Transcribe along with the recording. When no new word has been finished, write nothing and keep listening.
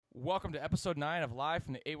Welcome to episode 9 of Live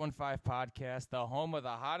from the 815 podcast, the home of the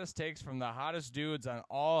hottest takes from the hottest dudes on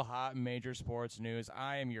all hot major sports news.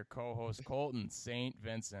 I am your co-host, Colton St.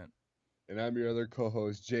 Vincent. And I'm your other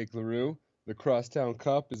co-host, Jake LaRue. The Crosstown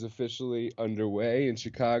Cup is officially underway in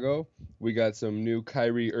Chicago. We got some new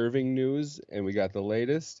Kyrie Irving news, and we got the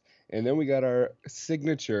latest. And then we got our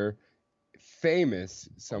signature, famous,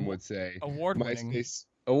 some would say, award-winning MySpace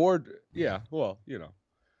award. Yeah, well,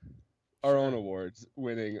 our own awards,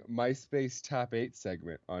 winning MySpace Top 8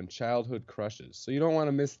 segment on childhood crushes. So you don't want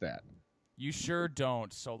to miss that. You sure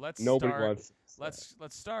don't. So Nobody start. wants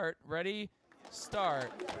Let's start. Ready?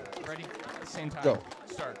 Start. Ready? At the same time. Go.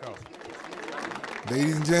 Start. Go.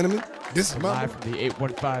 Ladies and gentlemen, this is Live from the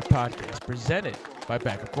 815 podcast, presented by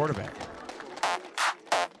Backup Quarterback.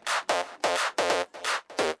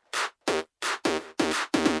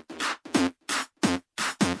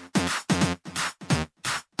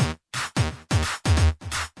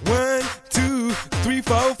 One, two, three,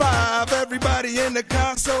 four, five. Everybody in the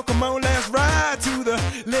car, so come on, let's ride to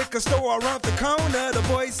the liquor store around the corner. The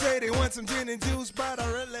boys say they want some gin and juice, but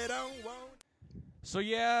I really don't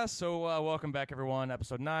want. So welcome back, everyone.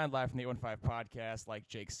 Episode 9, Live from the 815 podcast, like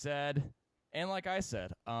Jake said, and like I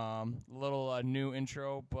said. Little new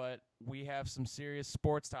intro, but we have some serious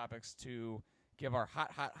sports topics to give our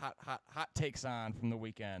hot takes on from the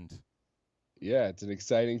weekend. Yeah, it's an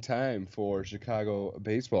exciting time for Chicago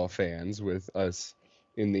baseball fans with us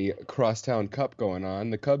in the Crosstown Cup going on.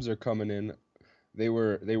 The Cubs are coming in. They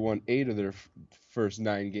won 8 of their first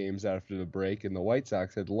 9 games after the break, and the White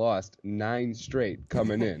Sox had lost 9 straight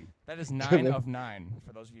coming in. That is 9 of 9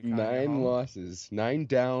 for those of you. 9 losses, 9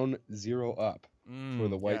 down, 0 up for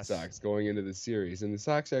the White yes. Sox going into the series, and the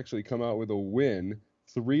Sox actually come out with a win,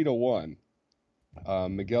 3-1.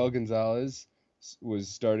 Miguel Gonzalez was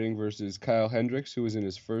starting versus Kyle Hendricks, who was in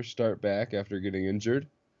his first start back after getting injured.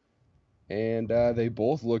 And they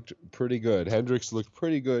both looked pretty good. Hendricks looked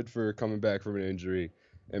pretty good for coming back from an injury.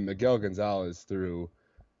 And Miguel Gonzalez threw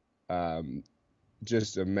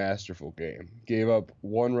just a masterful game. Gave up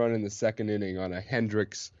 1 run in the second inning on a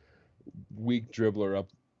Hendricks weak dribbler up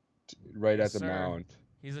right at the mound.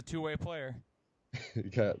 He's a two-way player.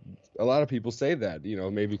 A lot of people say that,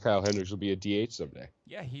 maybe Kyle Hendricks will be a DH someday.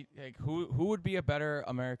 Yeah, who would be a better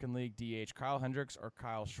American League DH, Kyle Hendricks or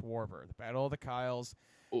Kyle Schwarber? The battle of the Kyles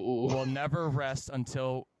will never rest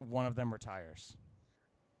until one of them retires.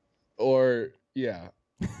 Or, yeah.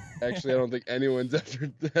 Actually, I don't think anyone's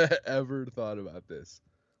ever thought about this.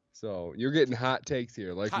 So you're getting hot takes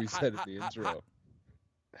here, like we said in the intro.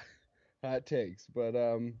 Hot takes. But,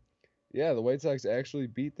 yeah, the White Sox actually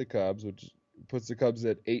beat the Cubs, which puts the Cubs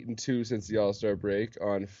at 8-2 since the All-Star break,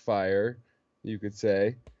 on fire, you could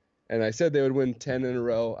say. And I said they would win 10 in a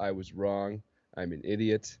row. I was wrong. I'm an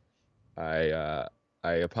idiot.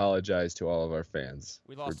 I apologize to all of our fans.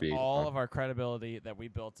 We lost all of our credibility that we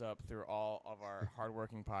built up through all of our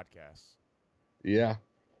hardworking podcasts. Yeah,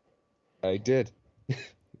 I did.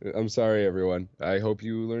 I'm sorry, everyone. I hope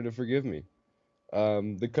you learn to forgive me.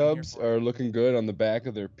 The Cubs are looking good on the back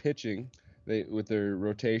of their pitching with their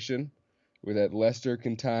rotation. With that Lester,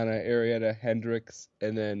 Quintana, Arrieta, Hendricks,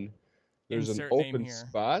 and then there's an open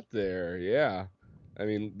spot there. Yeah. I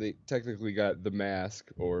mean, they technically got the Mask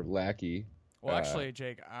or Lackey. Well, actually,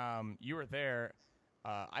 Jake, you were there.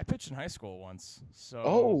 I pitched in high school once. So.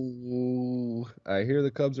 Oh, I hear the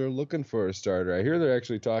Cubs are looking for a starter. I hear they're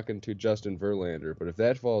actually talking to Justin Verlander, but if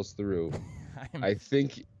that falls through, I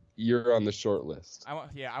think you're on the short list.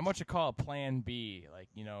 I'm what you call a plan B,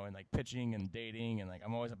 and pitching and dating, and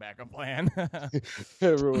I'm always a backup plan.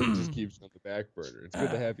 Everyone just keeps on the back burner. It's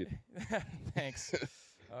good to have you. Thanks.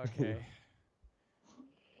 Okay.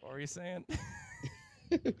 What were you saying?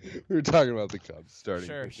 We were talking about the Cubs starting.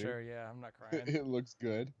 Sure, yeah, I'm not crying. It looks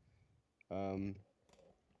good.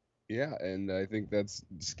 Yeah, and I think that's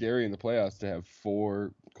scary in the playoffs to have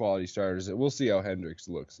 4 quality starters. We'll see how Hendricks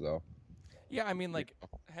looks, though. Yeah, I mean,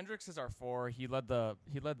 Hendricks is our 4. He led the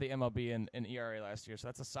MLB in ERA last year, so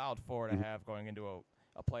that's a solid 4 to have going into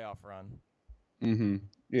a playoff run. Mm-hmm.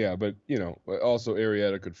 Yeah, but, also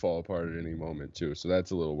Arrieta could fall apart at any moment, too, so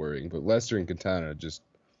that's a little worrying. But Lester and Quintana, just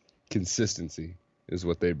consistency is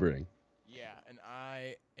what they bring. Yeah, and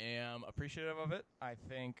I am appreciative of it. I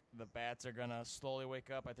think the bats are going to slowly wake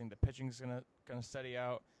up. I think the pitching's going to steady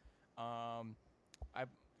out.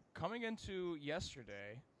 Coming into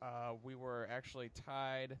yesterday, we were actually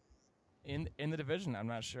tied in the division. I'm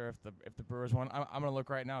not sure if the Brewers won. I'm going to look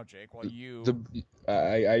right now, Jake, while you...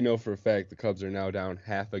 I know for a fact the Cubs are now down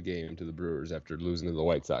half a game to the Brewers after losing to the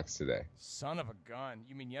White Sox today. Son of a gun.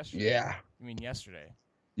 You mean yesterday? Yeah. You mean yesterday?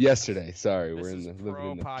 Yesterday. Sorry, This we're is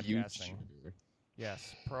living in the podcasting. future.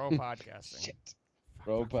 Yes, pro podcasting. Shit.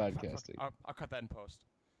 Pro podcasting. I'll cut that in post.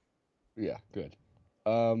 Yeah, good.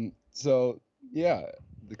 So yeah,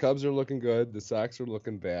 the Cubs are looking good. The Sox are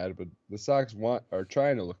looking bad, but the Sox are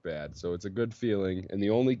trying to look bad. So it's a good feeling. And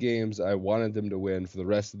the only games I wanted them to win for the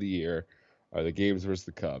rest of the year are the games versus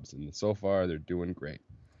the Cubs, and so far they're doing great.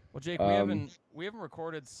 Well, Jake, we haven't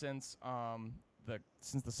recorded since the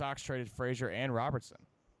Sox traded Frazier and Robertson.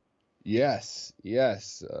 Yes.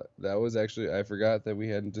 That was actually, I forgot that we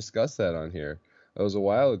hadn't discussed that on here. That was a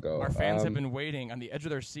while ago. Our fans have been waiting on the edge of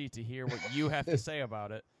their seat to hear what you have to say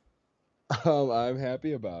about it. I'm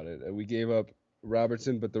happy about it. We gave up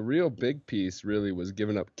Robertson, but the real big piece really was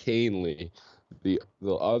giving up Canely, the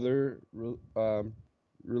other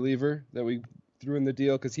reliever that we threw in the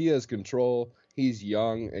deal, because he has control. He's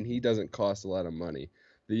young, and he doesn't cost a lot of money.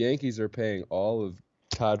 The Yankees are paying all of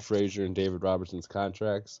Todd Frazier and David Robertson's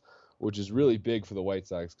contracts, which is really big for the White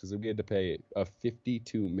Sox because we had to pay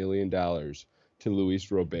 $52 million to Luis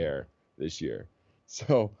Robert this year.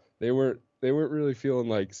 So they weren't really feeling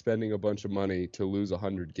like spending a bunch of money to lose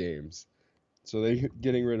 100 games. So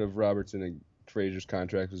getting rid of Robertson and Frazier's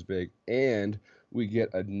contract was big, and we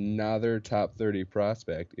get another top 30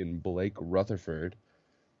 prospect in Blake Rutherford,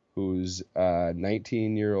 who's a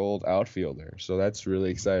 19-year-old outfielder. So that's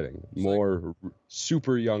really exciting. More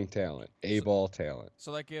super young talent, A-ball talent.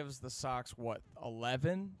 So that gives the Sox,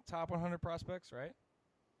 11 top 100 prospects, right?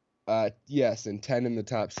 Yes, and 10 in the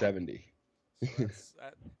top 70. So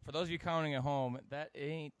for those of you counting at home, that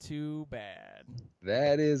ain't too bad.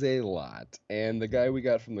 That is a lot. And the guy we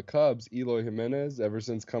got from the Cubs, Eloy Jimenez, ever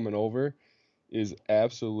since coming over, is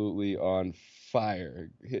absolutely on fire,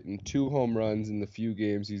 hitting 2 home runs in the few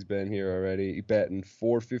games he's been here already. He batting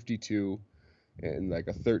 .452 and like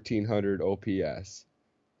a 1,300 OPS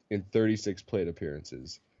in 36 plate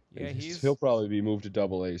appearances. Yeah, he'll probably be moved to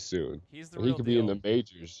Double-A soon. He could be in the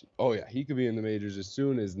majors. Oh yeah, he could be in the majors as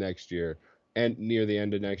soon as next year, and near the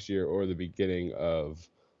end of next year or the beginning of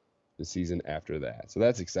the season after that. So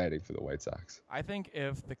that's exciting for the White Sox. I think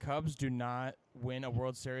if the Cubs do not win a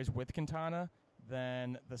World Series with Quintana,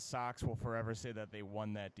 then the Sox will forever say that they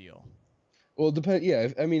won that deal. Well, it depends. Yeah,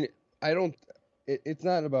 it's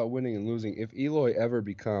not about winning and losing. If Eloy ever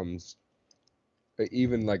becomes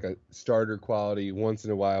even like a starter quality, once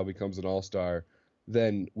in a while becomes an all-star,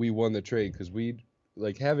 then we won the trade, because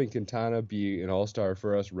having Quintana be an all-star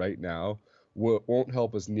for us right now won't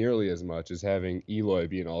help us nearly as much as having Eloy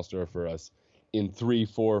be an all-star for us in 3,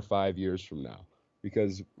 4, 5 years from now,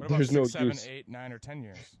 because there's no 7, use. 8, 9, or 10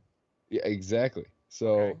 years. Yeah, exactly.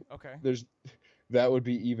 So okay. That would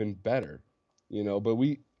be even better, But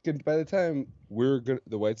by the time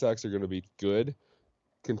the White Sox are gonna be good,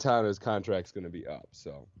 Quintana's contract's gonna be up.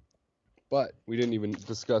 So, but we didn't even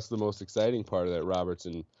discuss the most exciting part of that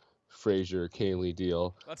Robertson, Frazier, Canely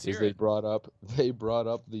deal. Let's hear they it. brought up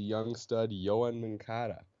the young stud Yoan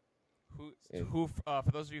Moncada. Who for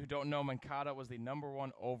those of you who don't know, Moncada was the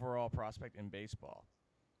 #1 overall prospect in baseball.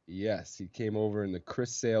 Yes, he came over in the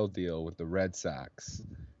Chris Sale deal with the Red Sox,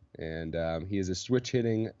 and he is a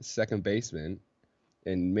switch-hitting second baseman,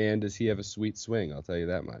 and man, does he have a sweet swing, I'll tell you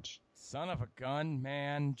that much. Son of a gun,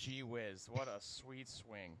 man, gee whiz, what a sweet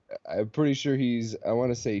swing. I'm pretty sure I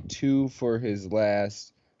want to say 2 for his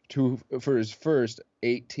first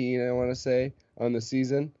 18, I want to say, on the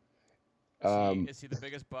season. Is he the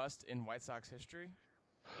biggest bust in White Sox history?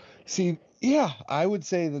 See, yeah, I would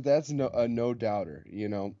say that's a no-doubter.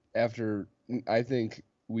 After, I think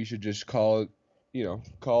we should just call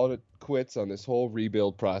it quits on this whole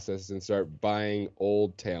rebuild process and start buying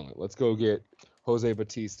old talent. Let's go get Jose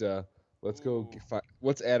Bautista. Let's go.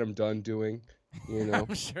 What's Adam Dunn doing?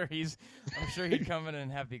 I'm sure he'd come in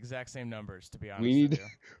and have the exact same numbers. To be honest,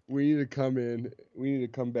 we need to come in. We need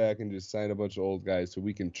to come back and just sign a bunch of old guys so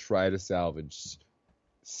we can try to salvage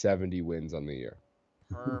 70 wins on the year.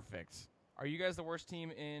 Perfect. Are you guys the worst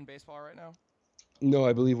team in baseball right now? No,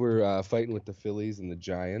 I believe we're fighting with the Phillies and the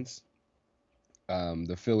Giants.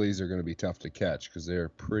 The Phillies are going to be tough to catch because they're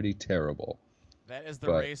pretty terrible. That is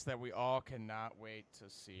the race that we all cannot wait to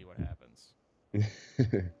see what happens.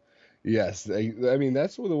 Yes, I mean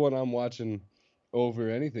that's the one I'm watching over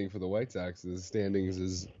anything for the White Sox. The standings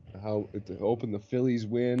is hoping the Phillies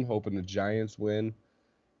win, hoping the Giants win.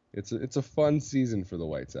 It's a fun season for the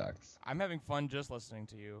White Sox. I'm having fun just listening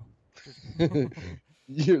to you.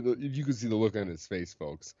 You can see the look on his face,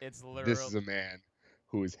 folks. It's literally, this is a man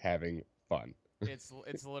who is having fun. It's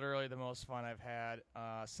literally the most fun I've had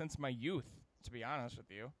since my youth. To be honest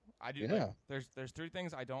with you, I do. Yeah. There's 3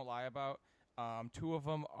 things I don't lie about. 2 of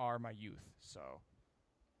them are my youth. So,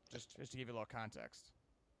 just to give you a little context.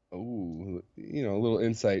 Oh, a little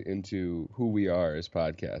insight into who we are as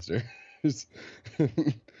podcasters.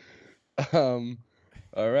 um,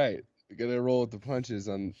 all right, we're gonna roll with the punches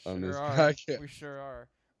on Sure this are. podcast. We sure are.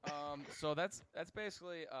 So that's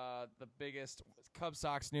basically the biggest Cubs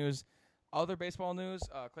Sox news. Other baseball news: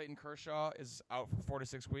 Clayton Kershaw is out for 4 to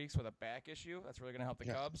 6 weeks with a back issue. That's really gonna help the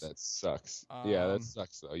God, Cubs. that sucks. Yeah, that Um,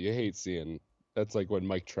 sucks though. You hate seeing. That's like when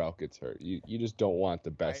Mike Trout gets hurt. You just don't want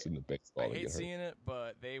the best in the I baseball to hate get hurt. seeing it,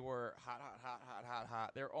 but they were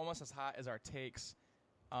hot. They're almost as hot as our takes.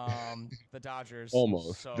 The Dodgers.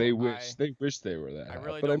 Almost. So They wish they were that I hot.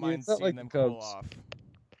 really But I don't mean, mind it's not seeing like the them cool Cubs. off.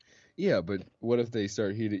 Yeah, but what if they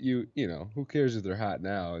start heating? Who cares if they're hot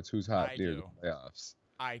now? It's who's hot I near do. the playoffs.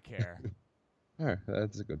 I care. All right,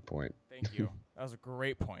 that's a good point. Thank you. That was a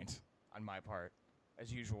great point on my part, as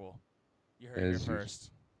usual. You heard it As here usual.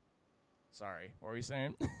 first. Sorry, what were you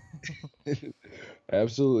saying?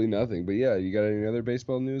 Absolutely nothing. But yeah, you got any other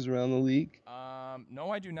baseball news around the league? No,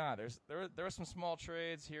 I do not. There were some small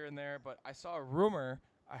trades here and there, but I saw a rumor.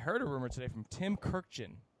 I heard a rumor today from Tim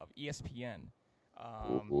Kirkjian of ESPN.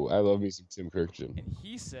 Ooh, I love me some Tim Kirkjian. And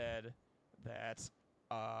he said that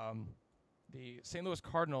the St. Louis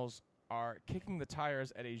Cardinals are kicking the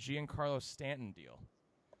tires at a Giancarlo Stanton deal.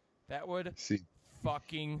 That would See.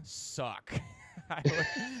 fucking suck.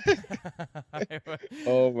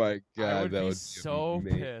 Oh my I God, would that be would so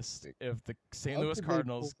amazing. pissed if the St. How Louis could they pull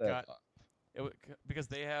Cardinals that got off? it because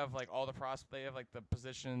they have like all the they have like the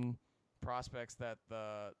position prospects that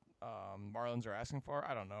the Marlins are asking for.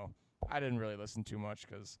 I don't know. I didn't really listen too much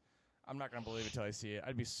because I'm not gonna believe it till I see it.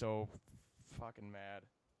 I'd be so fucking mad.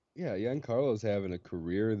 Yeah, Giancarlo's having a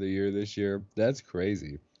career of the year this year. That's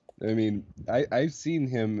crazy. I mean, I've seen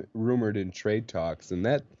him rumored in trade talks, and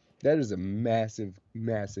that is a massive,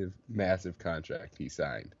 massive, massive contract he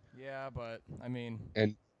signed. Yeah, but I mean,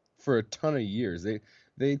 And for a ton of years,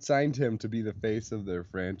 they signed him to be the face of their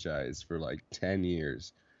franchise for like 10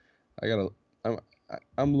 years.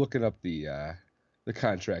 I'm looking up the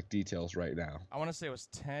contract details right now. I want to say it was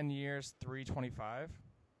 10 years, 325.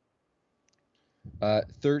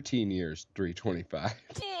 13 years, 325.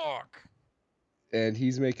 Fuck. And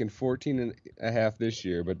he's making 14 and a half this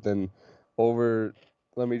year, but then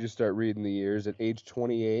let me just start reading the years. At age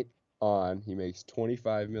 28 on, he makes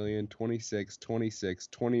 25 million, 26, 26,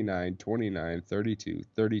 29, 29, 32,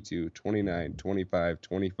 32, 29, 25,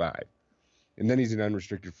 25. And then he's an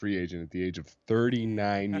unrestricted free agent at the age of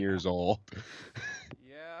 39 years old.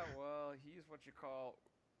 Yeah, well, he's what you call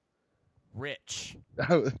rich.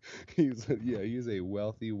 He's a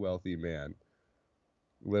wealthy, wealthy man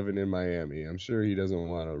living in Miami. I'm sure he doesn't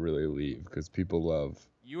want to really leave because people love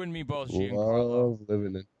You and me both, Giancarlo.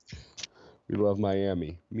 living in. We love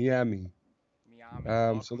Miami. Miami.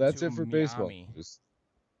 So that's Welcome it to for baseball. Miami.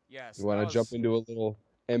 Yes. You want that to jump was- into a little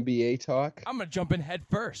NBA talk? I'm gonna jump in head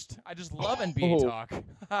first. I just love NBA Oh.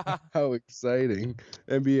 talk. How exciting.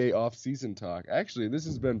 NBA off-season talk. Actually, this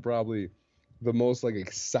has been probably the most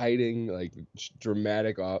exciting,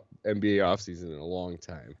 dramatic NBA offseason in a long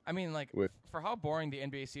time. I mean, With- for how boring the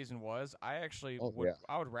NBA season was, I actually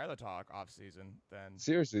I would rather talk off season than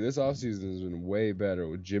Seriously, this offseason has been way better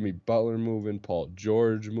with Jimmy Butler moving, Paul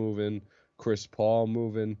George moving, Chris Paul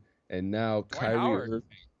moving, and now Kyrie Howard.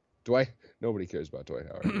 Irving. Nobody cares about Dwight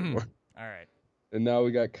Howard anymore. All right. And now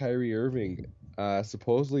we got Kyrie Irving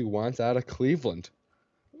supposedly wants out of Cleveland.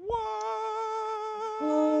 What?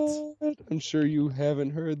 I'm sure you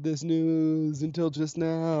haven't heard this news until just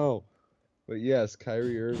now. But yes,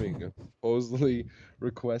 Kyrie Irving supposedly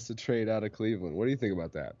requests a trade out of Cleveland. What do you think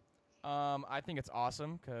about that? I think it's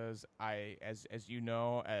awesome because as you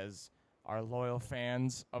know, as our loyal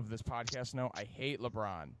fans of this podcast know, I hate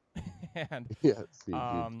LeBron. And Yes.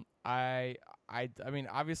 I mean,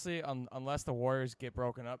 obviously, unless the Warriors get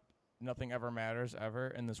broken up, nothing ever matters ever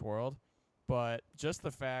in this world. But just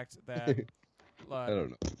the fact that I don't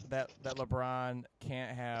know. that LeBron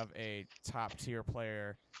can't have a top tier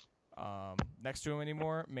player next to him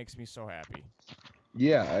anymore makes me so happy.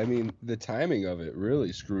 Yeah, I mean, the timing of it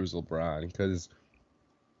really screws LeBron because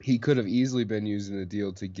he could have easily been using the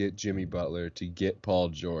deal to get Jimmy Butler, to get Paul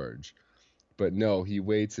George. But no, he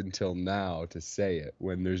waits until now to say it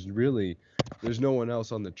when there's no one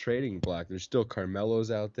else on the trading block. There's still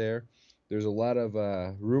Carmelo's out there. There's a lot of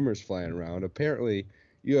rumors flying around. Apparently,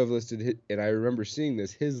 you have listed, and I remember seeing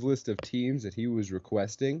this, his list of teams that he was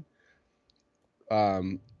requesting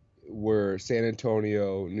were San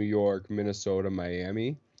Antonio, New York, Minnesota,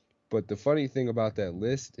 Miami. But the funny thing about that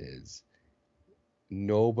list is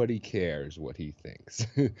nobody cares what he thinks.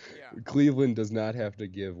 Yeah. Cleveland does not have to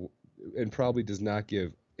give, and probably does not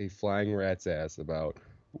give a flying rat's ass about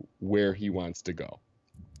where he wants to go.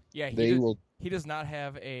 Yeah, he does not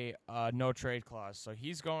have a no trade clause, so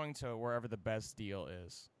he's going to wherever the best deal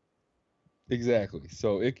is. Exactly.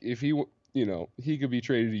 So if he, he could be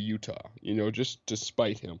traded to Utah, just to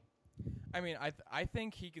spite him. I mean, I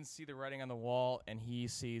think he can see the writing on the wall, and he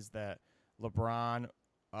sees that LeBron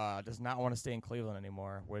does not want to stay in Cleveland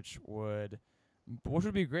anymore, which would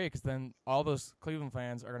be great because then all those Cleveland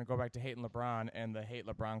fans are going to go back to hating LeBron, and the hate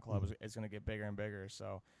LeBron club is going to get bigger and bigger.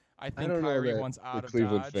 So I think Kyrie wants out of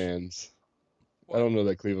Cleveland Dodge. Fans. What? I don't know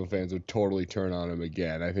that Cleveland fans would totally turn on him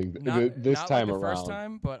again. I think this not time like the around, first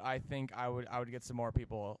time, but I think I would get some more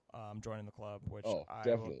people joining the club, which I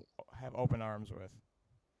definitely will have open arms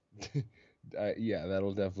with. Yeah,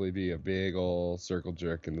 that'll definitely be a big old circle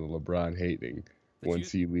jerk into LeBron hating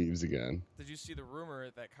once he leaves again. Did you see the rumor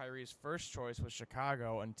that Kyrie's first choice was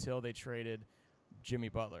Chicago until they traded Jimmy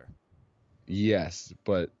Butler? Yes,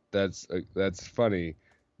 but that's funny.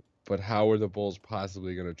 But how were the Bulls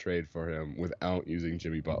possibly going to trade for him without using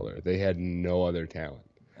Jimmy Butler? They had no other talent.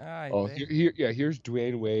 Here's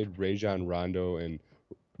Dwayne Wade, Rajon Rondo, and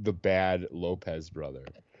the bad Lopez brother.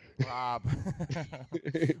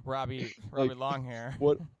 Robbie Longhair.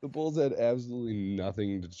 What the Bulls had absolutely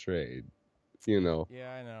nothing to trade, Yeah,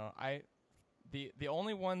 I know. The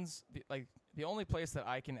only ones the only place that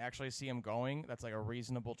I can actually see him going that's like a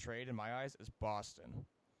reasonable trade in my eyes is Boston.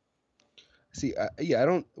 See, I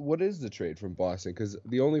don't. What is the trade from Boston? Because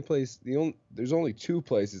there's only two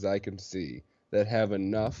places I can see that have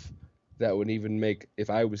enough that would even make, if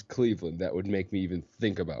I was Cleveland, that would make me even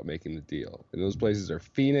think about making the deal. And those places are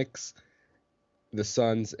Phoenix, the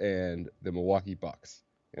Suns, and the Milwaukee Bucks.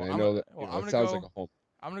 And I know that it sounds like a home.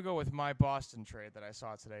 I'm gonna go with my Boston trade that I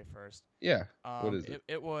saw today first. Yeah. What is it?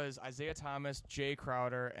 It was Isaiah Thomas, Jay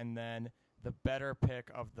Crowder, and then the better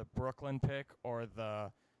pick of the Brooklyn pick or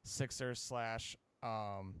the Sixers /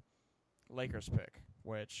 Lakers pick,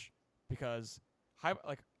 because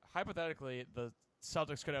hypothetically the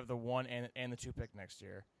Celtics could have the 1 and the 2 pick next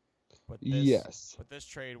year, but this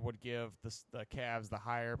trade would give the Cavs the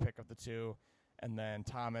higher pick of the 2, and then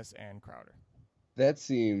Thomas and Crowder. That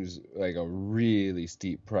seems like a really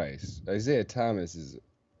steep price. Isaiah Thomas is,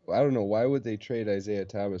 I don't know, why would they trade Isaiah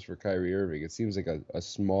Thomas for Kyrie Irving? It seems like a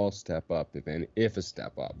small step up, if a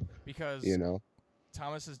step up. Because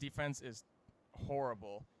Thomas's defense is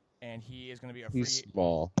horrible, and he is going to be He's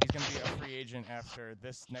small. He's going to be a free agent after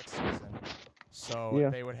this next season. So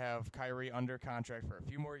they would have Kyrie under contract for a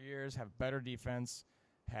few more years, have better defense,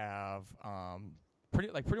 have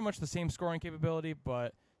pretty much the same scoring capability,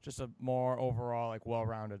 but just a more overall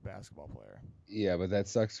well-rounded basketball player. Yeah, but that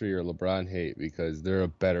sucks for your LeBron hate because they're a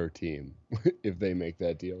better team if they make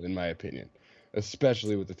that deal, in my opinion,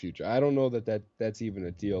 especially with the future. I don't know that's even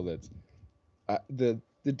a deal that's the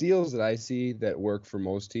deals that I see that work for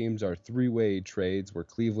most teams are 3-way trades where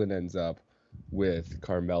Cleveland ends up with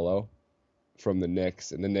Carmelo from the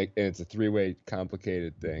Knicks, and it's a 3-way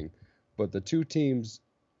complicated thing. But the two teams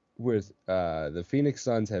with the Phoenix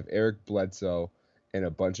Suns have Eric Bledsoe and a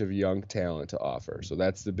bunch of young talent to offer. So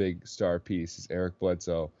that's the big star piece is Eric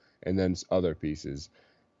Bledsoe, and then other pieces.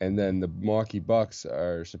 And then the Milwaukee Bucks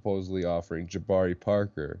are supposedly offering Jabari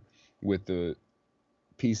Parker with the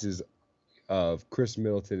pieces of Chris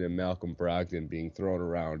Middleton and Malcolm Brogdon being thrown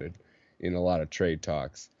around in a lot of trade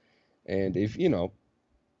talks. And if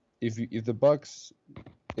the Bucks,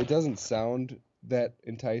 it doesn't sound that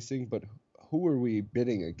enticing, but who are we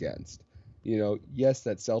bidding against? Yes,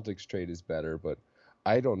 that Celtics trade is better, but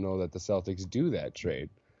I don't know that the Celtics do that trade.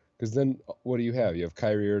 Because then what do you have? You have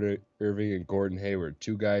Kyrie Irving and Gordon Hayward,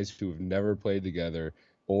 two guys who have never played together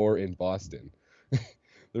or in Boston.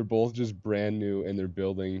 They're both just brand new, and they're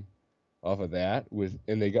building off of that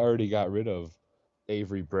and they already got rid of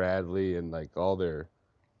Avery Bradley and all the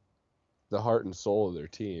heart and soul of their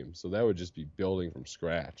team. So that would just be building from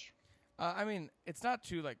scratch. I mean, it's not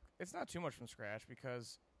too much from scratch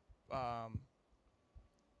because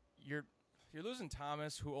you're losing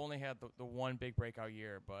Thomas, who only had the one big breakout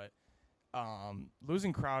year, but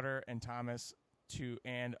losing Crowder and Thomas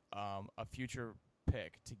and a future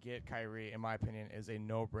pick to get Kyrie, in my opinion, is a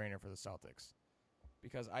no-brainer for the Celtics.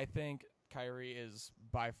 Because I think Kyrie is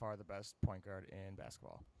by far the best point guard in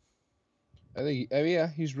basketball.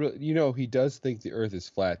 He's really. He does think the Earth is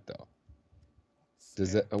flat, though.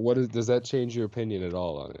 Does that change your opinion at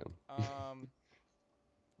all on him?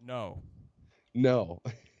 No. No,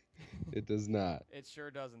 it does not. It sure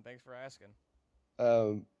doesn't. Thanks for asking.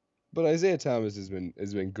 But Isaiah Thomas has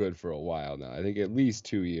been good for a while now. I think at least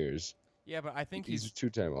 2 years. Yeah, but I think he's a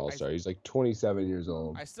 2-time All-Star. He's 27 years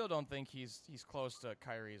old. I still don't think he's close to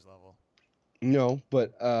Kyrie's level. No,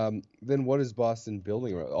 but then what is Boston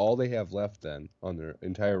building around? All they have left then on their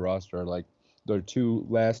entire roster are like their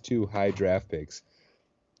last two high draft picks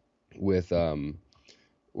with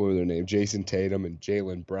what were their name? Jason Tatum and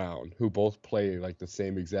Jaylen Brown, who both play like the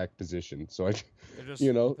same exact position. So they're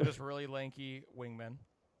just really lanky wingmen.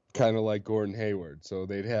 kind of like Gordon Hayward. So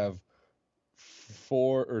they'd have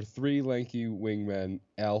four or three lanky wingmen,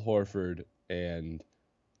 Al Horford and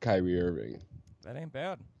Kyrie Irving. That ain't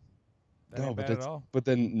bad. No, but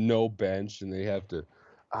then no bench, and they have to.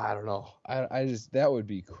 I don't know. I just that would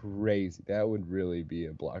be crazy. That would really be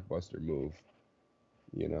a blockbuster move.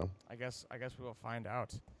 You know. I guess we will find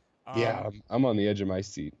out. Yeah, I'm on the edge of my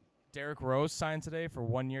seat. Derrick Rose signed today for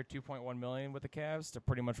 1 year, $2.1 million with the Cavs to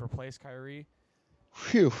pretty much replace Kyrie.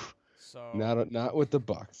 Phew. So not with the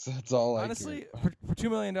Bucks. That's all. Honestly, for $2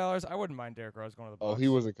 million, I wouldn't mind Derrick Rose going to the Bucks. Oh, he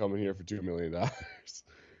wasn't coming here for $2 million.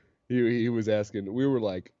 he was asking. We were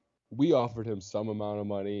like, we offered him some amount of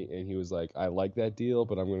money, and he was like, I like that deal,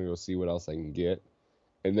 but I'm gonna go see what else I can get.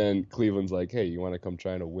 And then Cleveland's like, hey, you want to come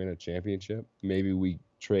trying to win a championship? Maybe we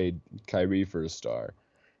trade Kyrie for a star,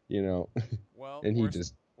 you know? Well, and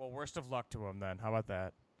worst of luck to him then. How about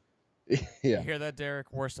that? Yeah. You hear that,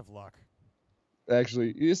 Derek? Worst of luck.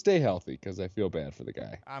 Actually, you stay healthy because I feel bad for the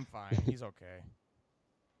guy. I'm fine. He's okay.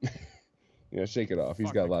 Shake it off.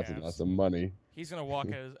 He's got lots and lots of money. He's gonna walk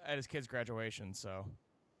at his kid's graduation, so.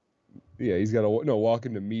 Yeah, he's got to walk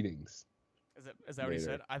into meetings. Is that what he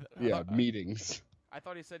said? Meetings. I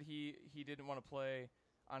thought he said he didn't want to play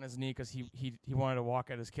on his knee because he wanted to walk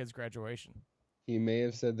at his kid's graduation. He may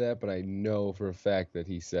have said that, but I know for a fact that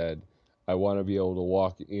he said, I want to be able to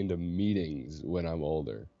walk into meetings when I'm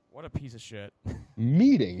older. What a piece of shit.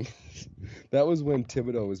 Meeting? That was when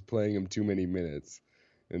Thibodeau was playing him too many minutes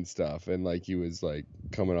and stuff, and like he was like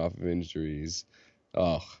coming off of injuries.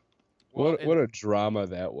 Oh, well, what a drama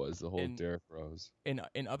that was, the whole Derrick Rose.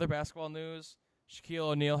 In other basketball news, Shaquille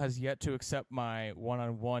O'Neal has yet to accept my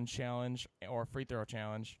one-on-one challenge or free throw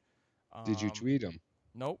challenge. Did you tweet him?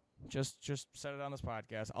 Nope. Just said it on this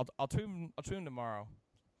podcast. I'll tweet him tomorrow.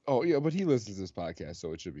 Oh yeah, but he listens to this podcast,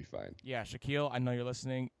 so it should be fine. Yeah, Shaquille, I know you're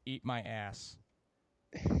listening. Eat my ass.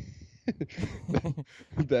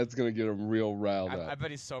 That's gonna get him real riled up. I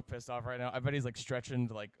bet he's so pissed off right now. I bet he's like stretching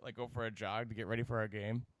to like go for a jog to get ready for our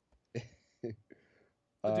game.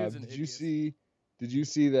 Did you see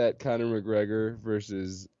that Conor McGregor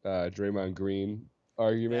versus Draymond Green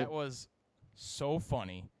argument? That was so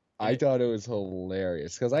funny. I thought it was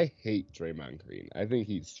hilarious because I hate Draymond Green. I think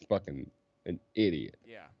he's fucking an idiot.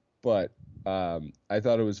 Yeah. But I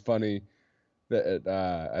thought it was funny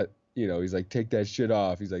that he's like, take that shit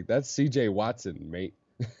off. He's like, that's C.J. Watson, mate.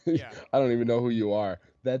 Yeah. I don't even know who you are.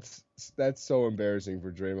 That's so embarrassing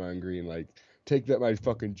for Draymond Green. Like, take my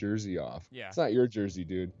fucking jersey off. Yeah. It's not your jersey,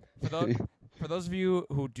 dude. For those of you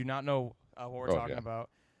who do not know what we're talking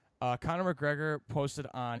about, Conor McGregor posted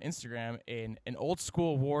on Instagram an old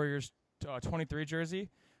school Warriors 23 jersey.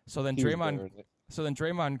 So then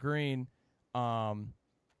Draymond Green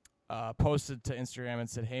posted to Instagram and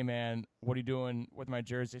said, "Hey man, what are you doing with my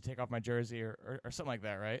jersey? Take off my jersey or something like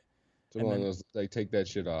that, right?" Like, take that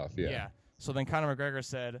shit off. Yeah. Yeah. So then Conor McGregor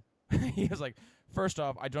said, he was like, "First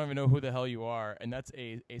off, I don't even know who the hell you are, and that's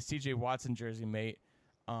a C.J. Watson jersey, mate."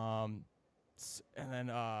 And then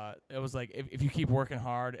it was like, if you keep working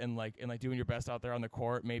hard and doing your best out there on the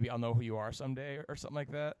court, maybe I'll know who you are someday or something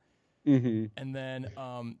like that. Mm-hmm. And then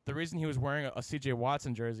the reason he was wearing a C.J.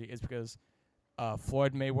 Watson jersey is because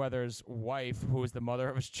Floyd Mayweather's wife, who is the mother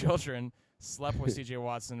of his children, slept with C.J.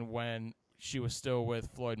 Watson when she was still with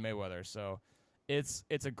Floyd Mayweather. So it's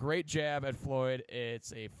a great jab at Floyd.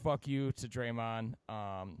 It's a fuck you to Draymond.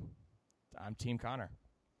 I'm Team Conor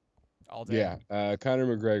all day. Yeah, Conor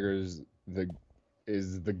McGregor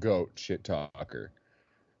is the GOAT shit talker.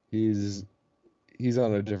 He's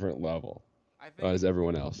on a different level as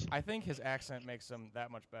everyone else. I think his accent makes him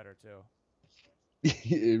that much better too.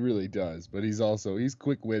 It really does, but he's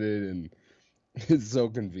quick-witted and it's so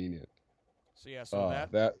convenient. So yeah,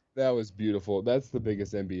 that was beautiful. That's the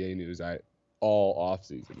biggest NBA news all off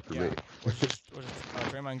season for me. Which is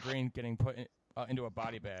Draymond Green getting put into a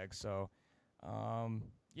body bag. So,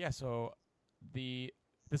 so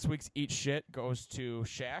this week's Eat Shit goes to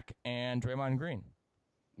Shaq and Draymond Green.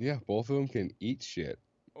 Yeah, both of them can eat shit.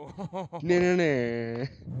 Oh. Nah.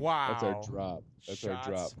 Wow. That's our drop. That's our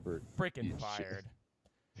drop for freaking fired.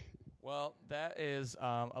 Well, that is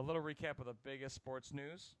a little recap of the biggest sports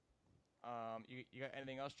news. You got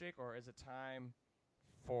anything else, Jake, or is it time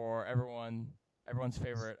for everyone's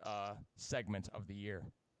favorite segment of the year?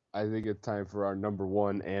 I think it's time for our number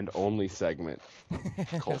one and only segment,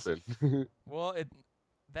 Colton. Well,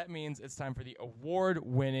 that means it's time for the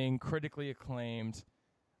award-winning, critically acclaimed,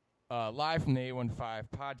 live from the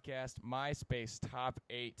 815 podcast, MySpace Top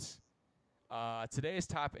 8. Today's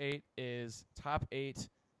Top 8 is Top 8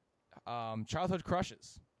 childhood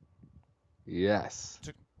crushes. Yes.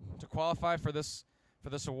 To qualify for this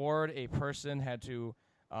award, a person had to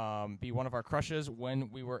be one of our crushes when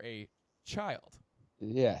we were a child.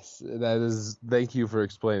 Yes, that is. Thank you for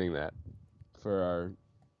explaining that for our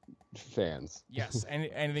fans. Yes,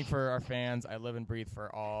 anything for our fans. I live and breathe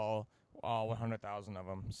for all 100,000 of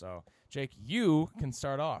them. So, Jake, you can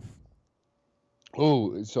start off.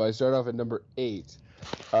 Oh, so I start off at number 8.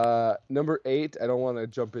 Number 8, I don't want to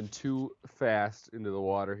jump in too fast into the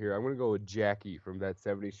water here. I'm going to go with Jackie from That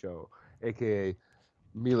 70s Show, a.k.a.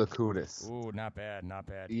 Mila Kunis. Ooh, not bad.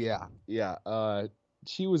 Yeah.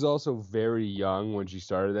 She was also very young when she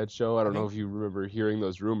started that show. I don't know if you remember hearing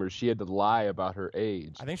those rumors. She had to lie about her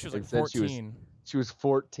age. I think she was like 14. She was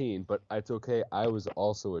 14, but it's okay. I was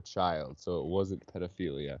also a child, so it wasn't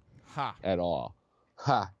pedophilia at all.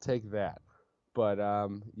 Take that. But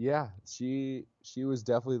yeah, she was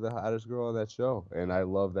definitely the hottest girl on that show, and I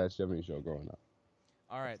loved That 70s Show growing up.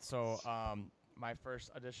 All right, so my first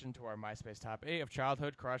addition to our MySpace Top 8 of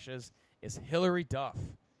childhood crushes is Hilary Duff.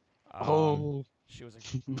 She was a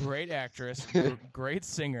great actress, great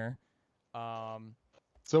singer.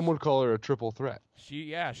 Some would call her a triple threat.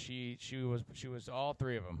 She was all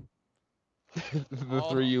three of them.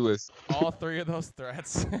 Three you list. All three of those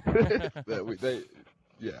threats.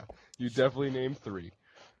 Yeah, you definitely named 3.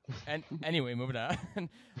 And anyway, moving on.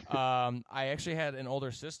 I actually had an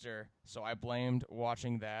older sister, so I blamed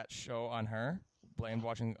watching that show on her. Blamed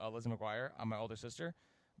watching Lizzie McGuire on my older sister.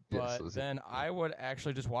 But then I would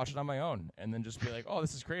actually just watch it on my own and then just be like, oh,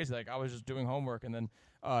 this is crazy. Like, I was just doing homework, and then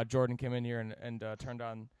Jordan came in here and turned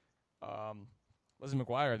on Lizzie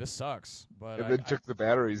McGuire. This sucks. But and then took the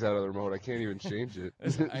batteries out of the remote. I can't even change it.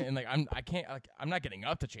 I'm not getting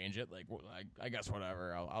up to change it. Like, I guess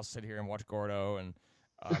whatever. I'll sit here and watch Gordo and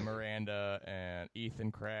Miranda and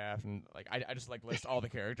Ethan Kraft, and like I just like list all the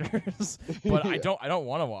characters, but I don't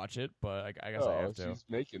want to watch it, but I guess I have to. She's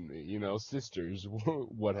making me, sisters,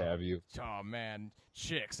 what have you. Oh man,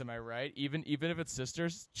 chicks, am I right? Even if it's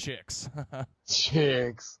sisters, chicks.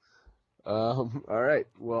 Chicks. All right.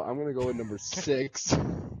 Well, I'm gonna go with number 6,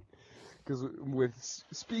 because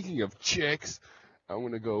speaking of chicks, I'm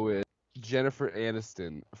gonna go with Jennifer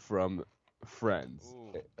Aniston from Friends.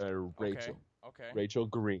 Rachel. Okay. Rachel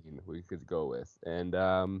Green, we could go with. And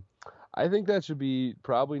I think that should be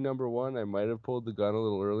probably number 1. I might have pulled the gun a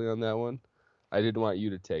little early on that one. I didn't want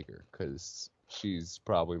you to take her because she's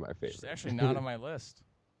probably my favorite. She's actually not on my list.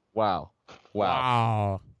 Wow.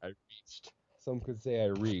 I reached. Some could say I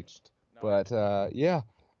reached. No. But, yeah,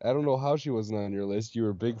 I don't know how she wasn't on your list. You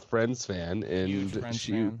were a big Friends fan. And huge Friends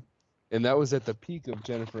fan. And that was at the peak of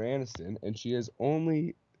Jennifer Aniston, and she has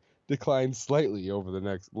only declined slightly over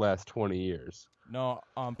the last 20 years. No,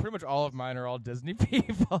 pretty much all of mine are all Disney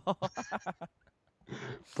people.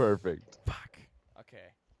 Perfect. Fuck.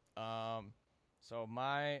 Okay. So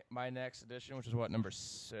my next edition, which is what, number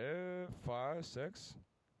 5, 6?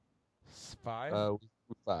 5?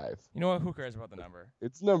 5. You know what? Who cares about the number?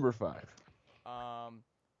 It's number 5.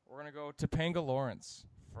 We're gonna go Topanga Lawrence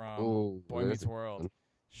from Boy Meets World.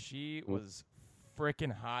 She was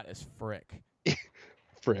freaking hot as frick.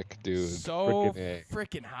 Frick, dude. So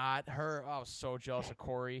freaking hot. I was so jealous of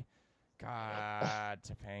Corey. God,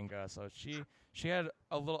 Topanga. So she had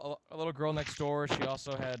a little girl next door. She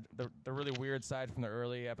also had the really weird side from the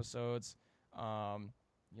early episodes.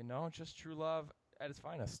 Just true love at its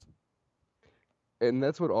finest. And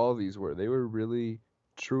that's what all of these were. They were really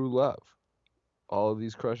true love. All of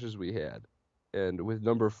these crushes we had. And with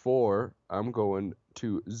number 4, I'm going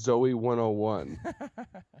to Zoe 101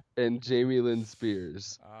 and Jamie Lynn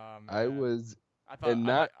Spears. I thought you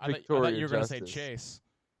were going to say Chase.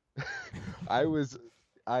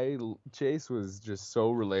 Chase was just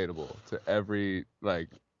so relatable to every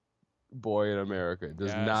boy in America.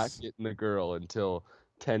 Does not get in the girl until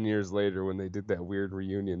 10 years later when they did that weird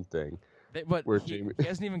reunion thing. But he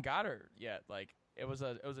hasn't even got her yet. It was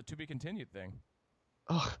a to be continued thing.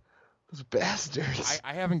 Oh, those bastards.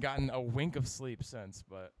 I haven't gotten a wink of sleep since,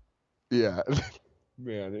 but yeah.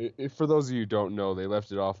 Man, for those of you who don't know, they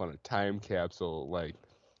left it off on a time capsule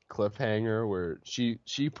cliffhanger where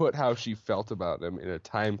she put how she felt about him in a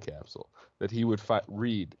time capsule that he would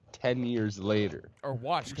read 10 years later or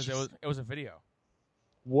watch because it was a video.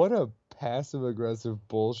 What a passive aggressive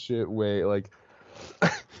bullshit way!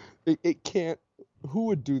 It can't Who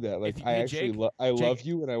would do that? Like, Hey, Jake, I love Jake,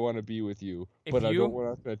 you and I want to be with you, if but I don't you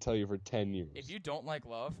want to tell you for 10 years. if you don't like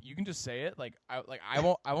love, you can just say it. I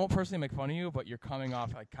won't personally make fun of you, but you're coming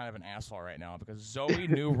off like kind of an asshole right now because Zoe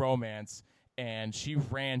knew romance and she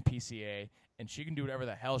ran PCA and she can do whatever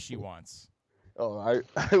the hell she wants. Oh,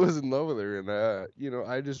 I was in love with her, and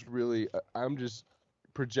I just really, I'm just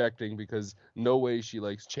projecting because no way she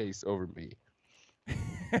likes Chase over me.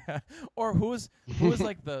 Or who's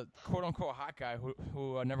like the quote unquote hot guy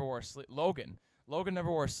who never wore sleeves? Logan. Logan never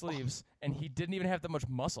wore sleeves, and he didn't even have that much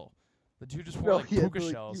muscle. The dude just wore puka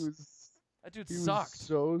shells. That dude sucked. Was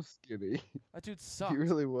so skinny. That dude sucked. He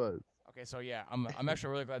really was. Okay, so yeah, I'm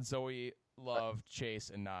actually really glad Zoe loved Chase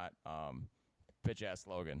and not bitch ass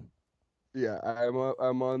Logan. Yeah,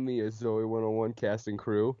 I'm on the Zoe 101 casting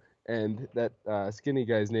crew, and that skinny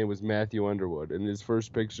guy's name was Matthew Underwood, and his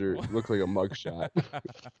first picture looked like a mugshot.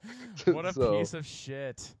 What a piece of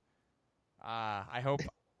shit. I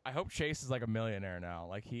hope Chase is like a millionaire now.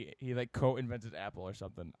 Like he like co-invented Apple or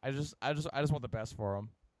something. I just want the best for him.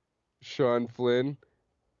 Sean Flynn,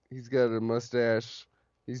 he's got a mustache.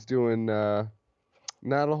 He's doing not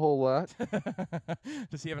a whole lot.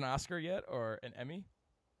 Does he have an Oscar yet or an Emmy?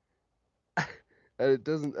 It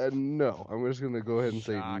doesn't. No, I'm just gonna go ahead and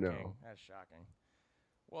say no. That's shocking.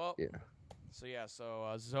 Well, yeah.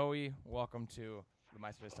 So Zoe, welcome to the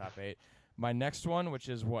MySpace Top 8. My next one, which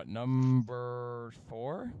is what, number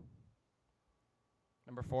 4?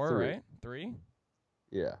 Number 4, 3. right? 3.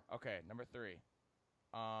 Yeah. Okay, number 3.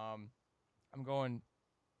 I'm going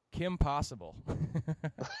Kim Possible.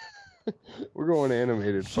 We're going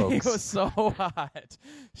animated, folks. She was so hot.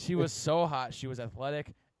 She was so hot. She was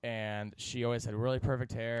athletic. And she always had really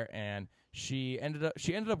perfect hair, and she ended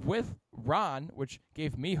up with Ron, which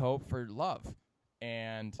gave me hope for love.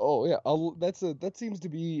 And oh yeah, that seems to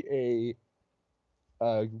be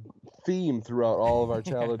a theme throughout all of our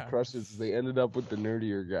childhood crushes. They ended up with the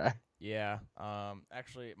nerdier guy. Yeah.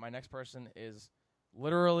 Actually, my next person is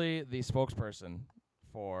literally the spokesperson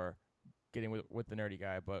for getting with the nerdy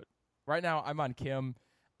guy. But right now, I'm on Kim.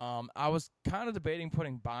 I was kind of debating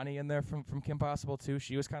putting Bonnie in there from Kim Possible too.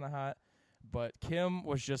 She was kind of hot, but Kim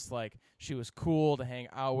was just like she was cool to hang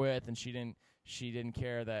out with, and she didn't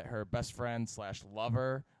care that her best friend /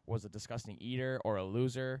 lover was a disgusting eater or a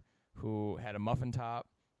loser who had a muffin top.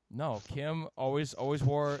 No, Kim always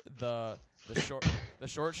wore the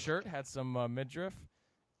short shirt, had some midriff,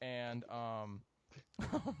 and oh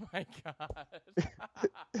my god.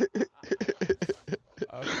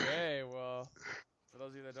 Okay, well. For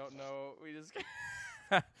those of you that don't know, we just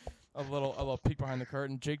a little peek behind the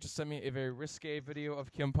curtain. Jake just sent me a very risque video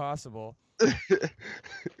of Kim Possible.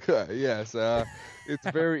 Yes, it's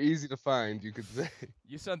very easy to find. You could say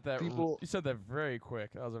you sent that. You said that very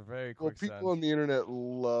quick. That was a very quick. Well, people on the internet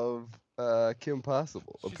love Kim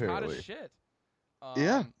Possible. She's apparently, hot as shit.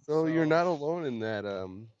 Yeah, so you're not alone in that.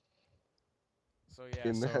 So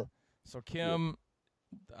yeah, so Kim.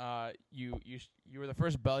 You were the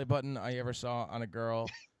first belly button I ever saw on a girl.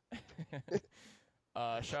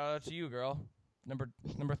 Shout out to you, girl. Number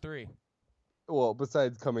 3. Well,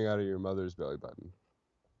 besides coming out of your mother's belly button,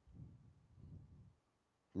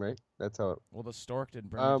 right? That's how. Well, the stork didn't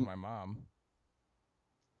bring it to my mom.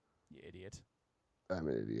 You idiot. I'm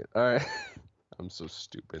an idiot. All right, I'm so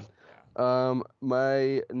stupid. Yeah.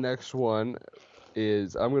 My next one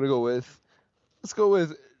is let's go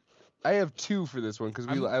with. I have 2 for this one because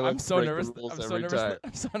I'm so nervous. Time.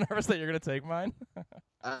 I'm so nervous that you're gonna take mine.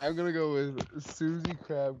 I'm gonna go with Susie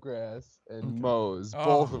Crabgrass and Mose,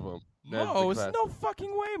 both of them. Mose? No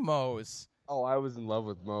fucking way, Mose. Oh, I was in love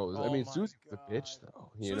with Mose. I mean, Susie was a bitch, though.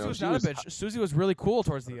 Susie was not a bitch. Susie was really cool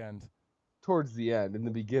towards the end. Towards the end, in the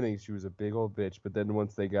beginning, she was a big old bitch. But then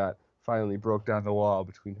once they finally broke down the wall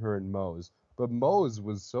between her and Mose. But Mose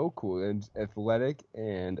was so cool and athletic,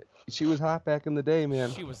 and she was hot back in the day,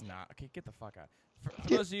 man. She was not. Okay, get the fuck out.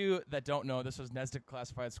 For those of you that don't know, this was Ned's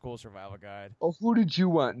Classified School Survival Guide. Oh, who did you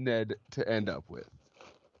want Ned to end up with?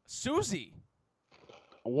 Susie.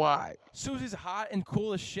 Why? Susie's hot and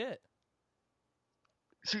cool as shit.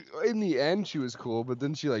 In the end, she was cool, but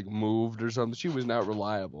then she moved or something. She was not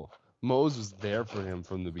reliable. Mose was there for him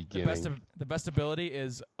from the beginning. The best ability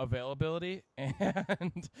is availability,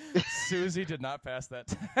 and Susie did not pass that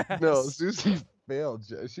test. No, Susie failed.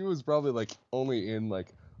 She was probably only in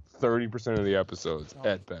 30% of the episodes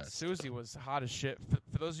at best. Susie was hot as shit.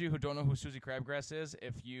 For those of you who don't know who Susie Crabgrass is,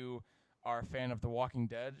 if you are a fan of The Walking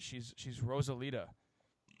Dead, she's Rosalita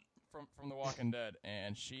from The Walking Dead,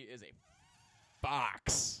 and she is a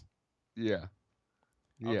fox. Yeah.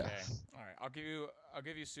 Okay. Yeah. All right. I'll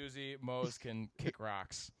give you Susie. Mose can kick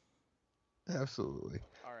rocks. Absolutely.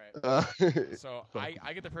 All right. Uh, So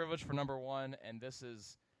I get the privilege for number one, and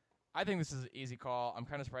I think this is an easy call. I'm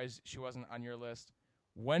kind of surprised she wasn't on your list.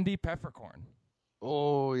 Wendy Peppercorn.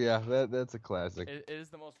 oh yeah, that's a classic. It is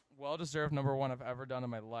the most well-deserved number one I've ever done in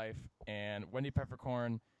my life, and Wendy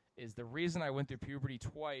Peppercorn is the reason I went through puberty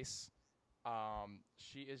twice.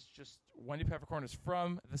 She is just Wendy Peppercorn is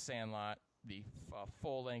from The Sandlot, the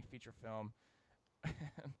full-length feature film.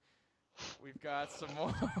 We've got some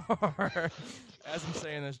more. As I'm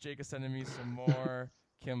saying this, Jake is sending me some more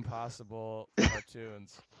Kim Possible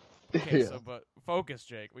cartoons. Okay, Yeah. but focus,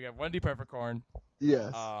 Jake. We got Wendy Peppercorn,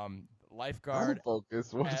 Yes. lifeguard, I'm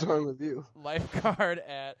focused. What's at- wrong with you? lifeguard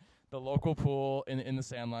at the local pool in the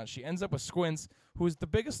Sandlot. She ends up with Squints, who's the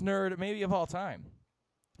biggest nerd maybe of all time.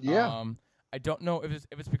 Yeah. I don't know if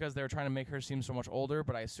it's because they were trying to make her seem so much older,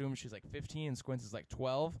 but I assume she's like 15 and Squints is like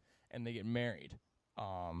 12, and they get married.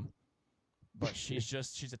 But she's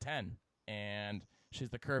a 10, and she's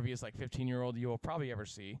the curviest like 15-year-old you will probably ever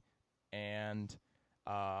see. And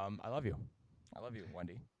I love you,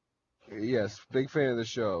 Wendy. Yes, big fan of the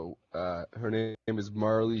show. Her name is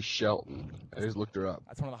Marley Shelton. I just looked her up.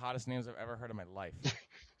 That's one of the hottest names I've ever heard in my life.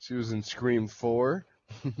 She was in Scream 4.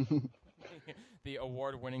 The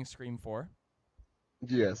award-winning Scream 4.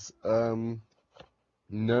 Yes. None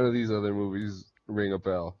of these other movies ring a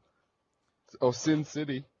bell. Oh, Sin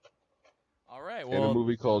City. All right, And a well,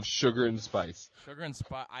 movie called Sugar and Spice. Sugar and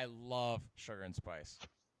Spice. I love Sugar and Spice.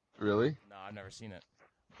 Really? No, I've never seen it.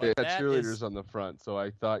 It But had that cheerleaders is- on the front, so I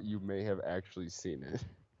thought you may have actually seen it.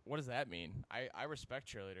 What does that mean? I respect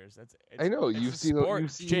cheerleaders. It's I know, it's you've a seen- sport.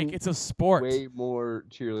 you've seen Jake. It's a sport. Way more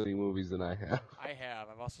cheerleading movies than I have. I have.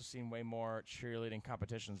 I've also seen way more cheerleading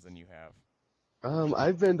competitions than you have.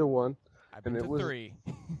 I've been to one. I've been And to it was- 3.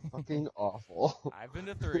 Fucking awful. I've been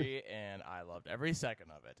to 3, and I loved every second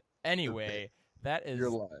of it. Anyway, that is You're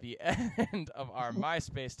lying. the end of our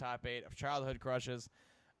MySpace top 8 of childhood crushes.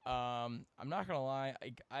 I'm not gonna lie,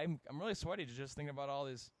 I'm really sweaty to just think about all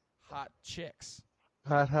these hot chicks.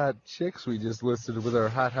 Hot chicks we just listed with our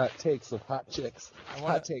hot takes of hot chicks. I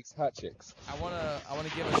wanna- Hot takes, hot chicks. I wanna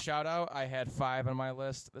give a shout out. I had 5 on my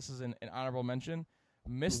list. This is an honorable mention.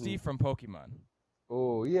 Misty from Pokemon.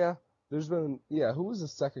 Oh yeah, there's been who was the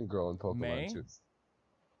second girl in Pokemon? May? Too?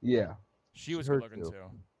 Yeah, She was Her good looking too.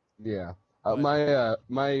 too. yeah. But-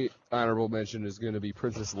 My honorable mention is going to be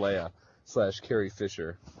Princess Leia / Carrie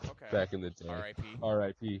Fisher Okay. back in the day. R.I.P.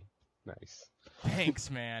 R.I.P. Nice. Thanks,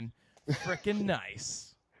 man. Frickin'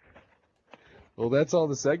 nice. Well, that's all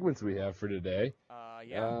the segments we have for today.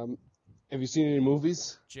 Yeah. Have you seen any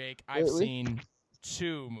movies? Jake, I've lately? seen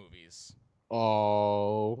 2 movies.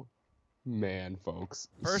 Oh, man, folks.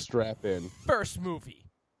 First- Strap in. First movie.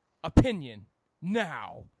 Opinion.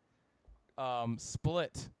 Now.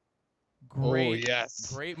 Split. Great.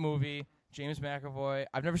 yes. Great movie. James McAvoy.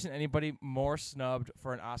 I've never seen anybody more snubbed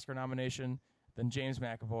for an Oscar nomination than James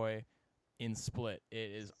McAvoy in Split. It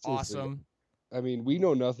is Seriously. awesome. I mean, we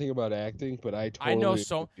know nothing about acting, but I totally I know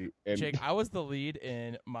so- agree. And, Jake, I was the lead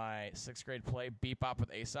in my 6th grade play, Beep Bop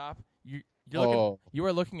with Aesop. You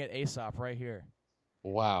are looking at Aesop right here.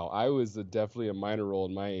 wow, I was definitely a minor role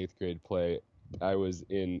in my 8th grade play. I was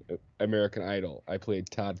in American Idol. I played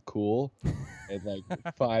Todd Cool, and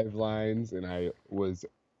like 5 lines, and I was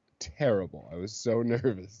terrible. I was so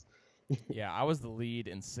nervous. Yeah, I was the lead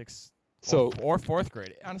in 6th So, or 4th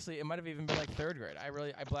grade. Honestly, it might have even been like 3rd grade.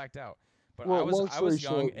 I blacked out. But well, I long was story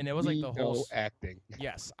young, short, and it was like we the whole know acting.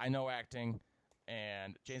 Yes, I know acting,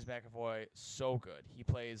 and James McAvoy, so good. He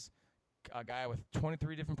plays a guy with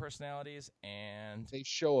 23 different personalities, and They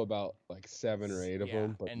show about like 7 or 8 of Yeah,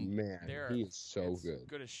 them, but and man, they're- he is so it's good.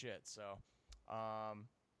 good as shit. So,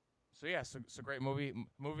 so great movie.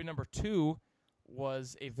 Movie number 2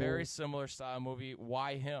 was a very similar style movie.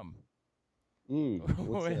 Why Him? What's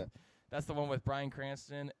With- that? That's the one with Bryan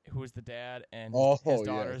Cranston, who is the dad, and Oh, his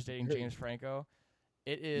daughter yes. is dating James Franco.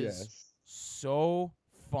 It is Yes. so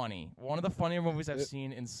funny. One of the funnier movies I've It-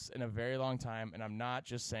 seen in a very long time, and I'm not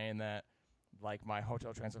just saying that like my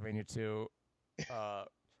Hotel Transylvania 2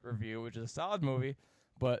 review, which is a solid movie,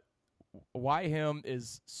 but Why Him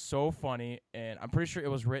is so funny, and I'm pretty sure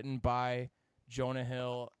it was written by Jonah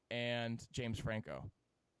Hill and James Franco.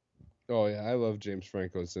 Oh yeah, I love James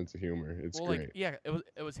Franco's sense of humor. It's Well, great. like, yeah,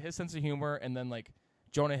 it was his sense of humor, and then like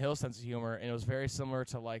Jonah Hill's sense of humor, and it was very similar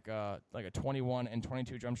to like a 21 and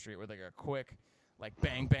 22 Jump Street, with like a quick, like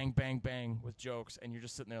bang bang bang bang with jokes, and you're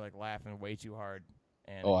just sitting there like laughing way too hard.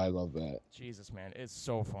 And Oh, I love that. Jesus, man, it's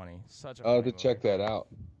so funny. Such a I'll have funny to check movie. that out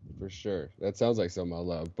for sure. That sounds like something I'll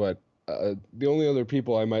love. But the only other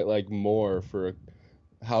people I might like more for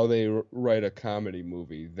how they write a comedy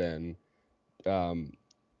movie than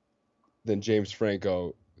than James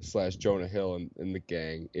Franco / Jonah Hill and the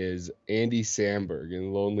gang is Andy Samberg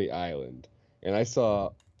in Lonely Island. And I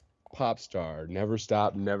saw Pop Star, Never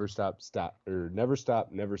Stop, Never Stop, Never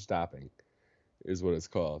Stop, Never Stopping is what it's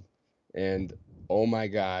called. And oh my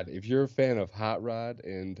God, if you're a fan of Hot Rod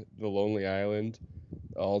and The Lonely Island,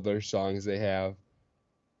 all their songs they have,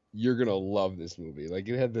 you're going to love this movie. Like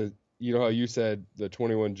it had you know how you said the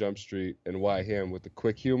 21 Jump Street and Why Him with the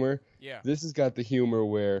quick humor? Yeah. This has got the humor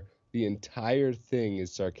where the entire thing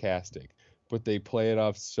is sarcastic, but they play it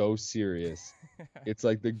off so serious. It's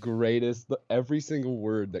like the greatest. Every single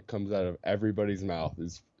word that comes out of everybody's mouth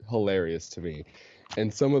is hilarious to me.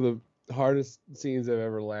 And some of the hardest scenes I've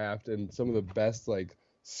ever laughed, and some of the best like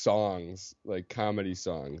songs, like comedy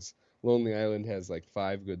songs. Lonely Island has like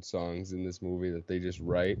 5 good songs in this movie that they just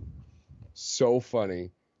write. So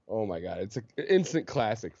funny. Oh my God, it's an instant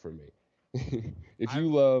classic for me. If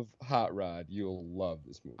you love Hot Rod, you'll love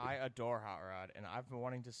this movie. I adore Hot Rod, and I've been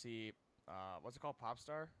wanting to see, what's it called, Pop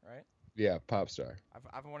Star, right? Yeah, Pop Star.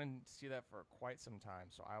 I've been wanting to see that for quite some time,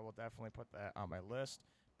 so I will definitely put that on my list.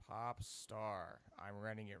 Pop Star. I'm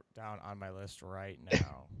writing it down on my list right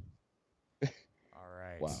now. All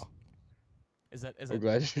right. Wow. I'm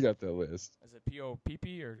glad you got that list. Is it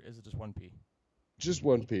P-O-P-P or is it just 1 P? Just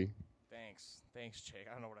 1 P. Thanks, Jake.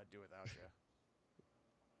 I don't know what I'd do without you.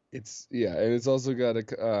 And it's also got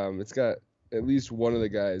it's got at least one of the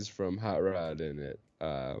guys from Hot Rod in it.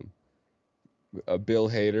 Bill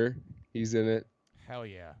Hader, he's in it. Hell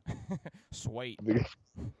yeah. Sweet. The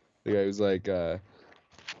guy who's like,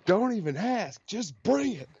 don't even ask, just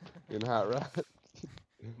bring it in Hot Rod.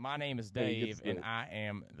 My name is Dave, and I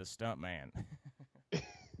am the stuntman.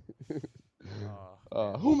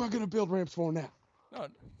 Who am I gonna build ramps for now? No,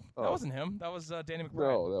 that wasn't him. That was Danny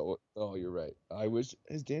McBride. No, you're right.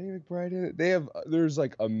 Is Danny McBride in it? There's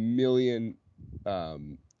like a million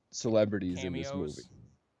celebrities Cameos. In this movie.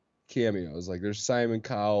 Cameos. Like there's Simon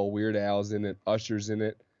Cowell, Weird Al's in it, Usher's in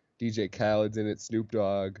it, DJ Khaled's in it, Snoop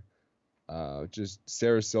Dogg. Just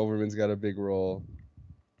Sarah Silverman's got a big role.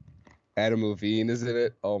 Adam Levine is in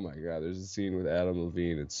it. Oh my God, there's a scene with Adam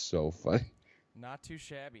Levine. It's so funny. Not too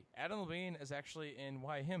shabby. Adam Levine is actually in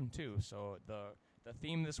Why Him too. So the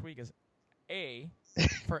theme this week is A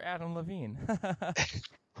for Adam Levine.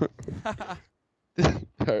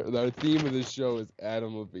 Our theme of this show is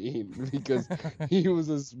Adam Levine because he was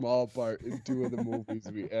a small part in 2 of the movies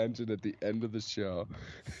we entered at the end of the show.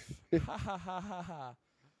 Ha ha ha ha ha.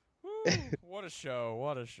 Woo, what a show!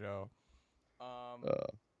 What a show!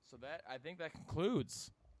 So I think that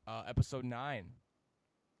concludes episode 9.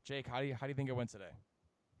 Jake, how do you think it went today?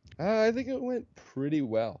 I think it went pretty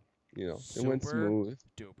well. It went smooth.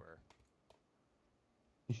 Duper.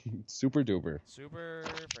 Super duper. Super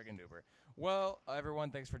friggin' duper. Well, everyone,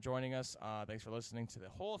 thanks for joining us. Thanks for listening to the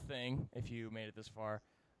whole thing. If you made it this far,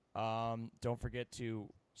 don't forget to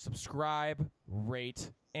subscribe,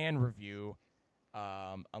 rate, and review.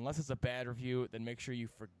 Unless it's a bad review, then make sure you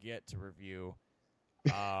forget to review.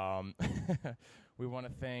 We want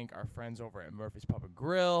to thank our friends over at Murphy's Pub and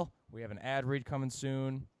Grill. We have an ad read coming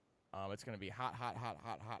soon. It's going to be hot.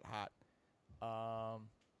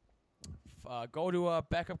 Go to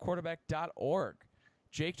backupquarterback.org.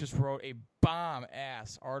 Jake just wrote a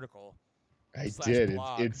bomb-ass article. I did.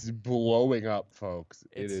 It's blowing up, folks.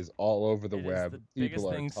 It is all over the web. People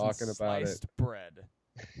are talking about it. Bread.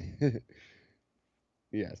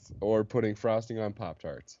 Yes, or putting frosting on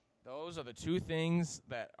Pop-Tarts. Those are the 2 things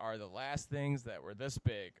that are the last things that were this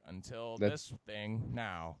big until this thing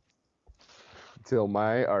now. Till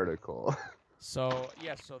my article. So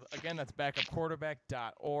again, that's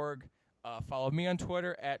backupquarterback.org. Follow me on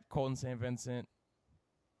Twitter at Colton St. Vincent.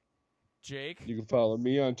 Jake? You can follow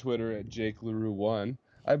me on Twitter at JakeLaRue1.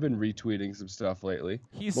 I've been retweeting some stuff lately.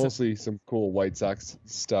 Mostly some cool White Sox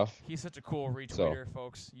stuff. He's such a cool retweeter,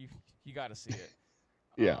 folks. You got to see it.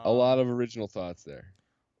 Yeah, a lot of original thoughts there.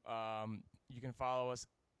 You can follow us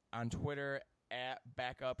on Twitter at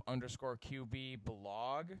backup_QB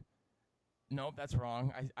blog. Nope, that's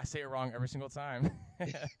wrong. I say it wrong every single time.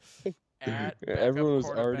 Everyone was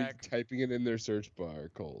already typing it in their search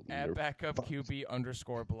bar, Cold. At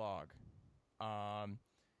backupQB_blog.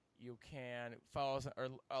 You can follow us or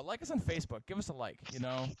like us on Facebook. Give us a like.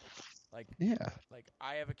 Like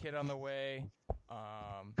I have a kid on the way.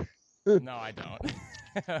 No, I don't.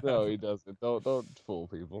 No, he doesn't. Don't fool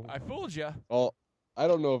people. I fooled you. Well, I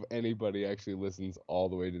don't know if anybody actually listens all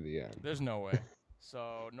the way to the end. There's no way.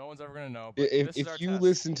 So no one's ever gonna know. But if you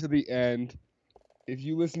listen to the end,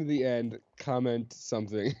 comment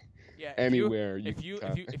something. Yeah. Anywhere. If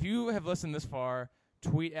you have listened this far,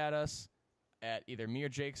 tweet at us at either me or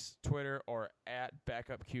Jake's Twitter or at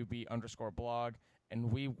backupqb_blog,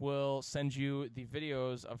 and we will send you the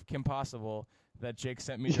videos of Kim Possible that Jake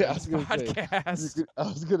sent me during this podcast. I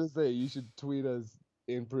was gonna say you should tweet us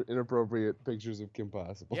inappropriate pictures of Kim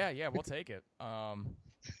Possible. Yeah, we'll take it.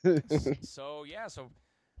 So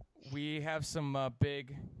we have some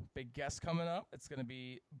big guests coming up. It's gonna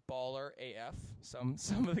be baller AF. Some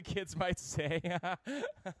of the kids might say.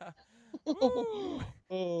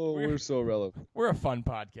 We're so relevant. We're a fun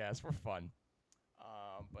podcast. We're fun.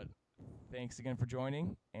 But thanks again for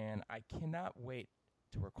joining, and I cannot wait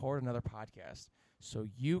to record another podcast so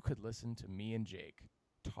you could listen to me and Jake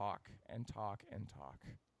talk and talk and talk.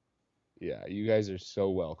 Yeah, you guys are so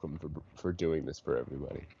welcome for doing this for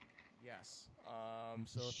everybody. Yes.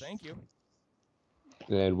 So thank you.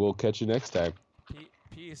 And we'll catch you next time.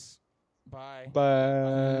 Peace. Bye.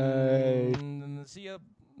 Bye. See you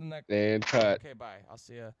next. And cut. Okay, bye. I'll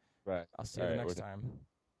see you. Bye. I'll see you next time.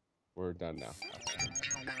 We're done now.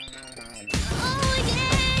 Oh,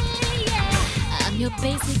 yeah. I'm your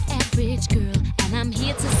basic average girl, and I'm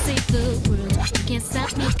here to save the world. You can't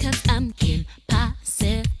stop me 'cause I'm Kim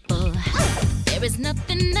Possible. There is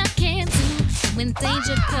nothing I can't do. When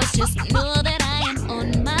danger calls, just know that I am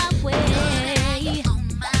on my way. It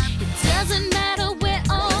doesn't matter where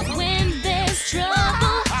or when there's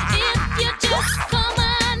trouble. If you just call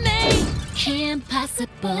my name, Kim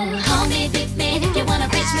Possible. Call me Big Man if you wanna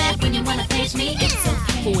reach me. When you wanna page me, it's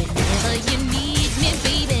okay. Whenever you need me,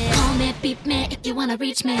 baby. Call me Beep Man if you wanna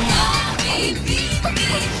reach me. Call me Beep Me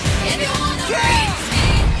if you wanna reach me.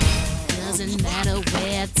 Doesn't matter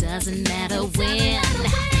where, doesn't matter when.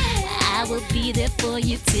 I will be there for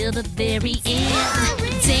you till the very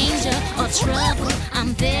end. Danger or trouble,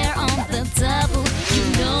 I'm there on the double. You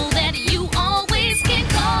know that you always can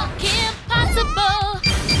call Kim Possible.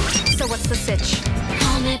 So what's the sitch?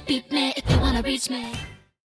 Call me Beep Me if you wanna reach me.